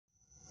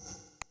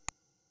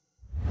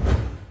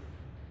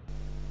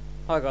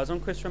Hi guys, I'm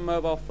Chris from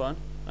Mobile Fun.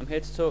 I'm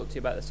here to talk to you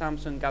about the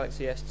Samsung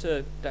Galaxy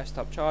S2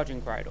 Desktop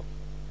Charging Cradle.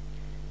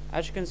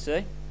 As you can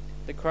see,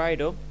 the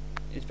cradle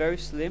is very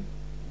slim,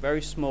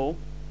 very small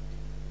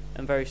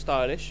and very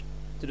stylish,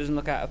 so it doesn't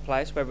look out of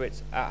place whether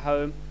it's at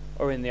home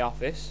or in the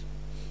office.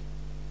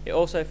 It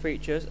also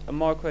features a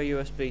micro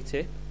USB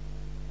tip,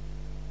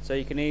 so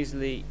you can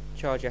easily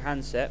charge your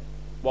handset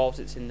whilst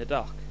it's in the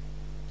dock.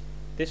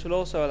 This will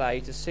also allow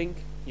you to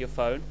sync your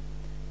phone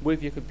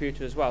with your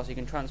computer as well, so you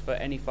can transfer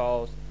any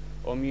files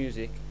or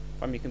music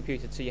from your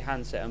computer to your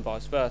handset and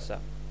vice versa.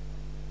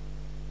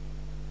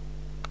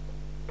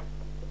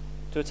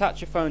 To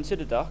attach your phone to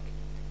the dock,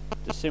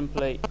 just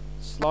simply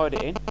slide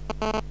it in.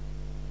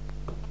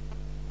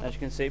 As you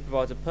can see, it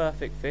provides a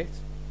perfect fit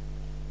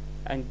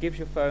and gives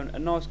your phone a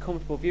nice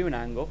comfortable viewing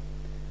angle,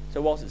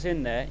 so whilst it's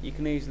in there you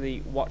can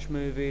easily watch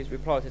movies,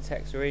 reply to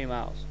texts or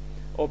emails,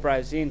 or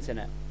browse the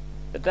internet.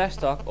 The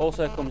desktop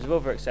also comes with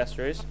other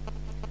accessories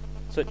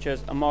such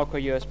as a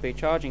micro USB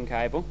charging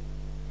cable,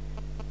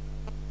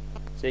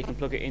 so you can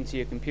plug it into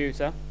your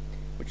computer,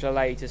 which will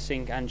allow you to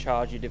sync and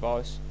charge your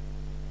device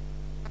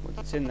once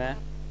it's in there,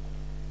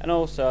 and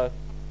also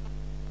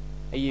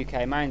a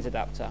UK mains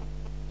adapter,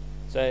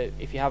 so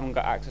if you haven't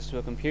got access to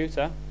a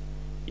computer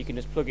you can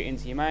just plug it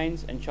into your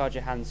mains and charge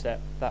your handset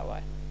that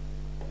way.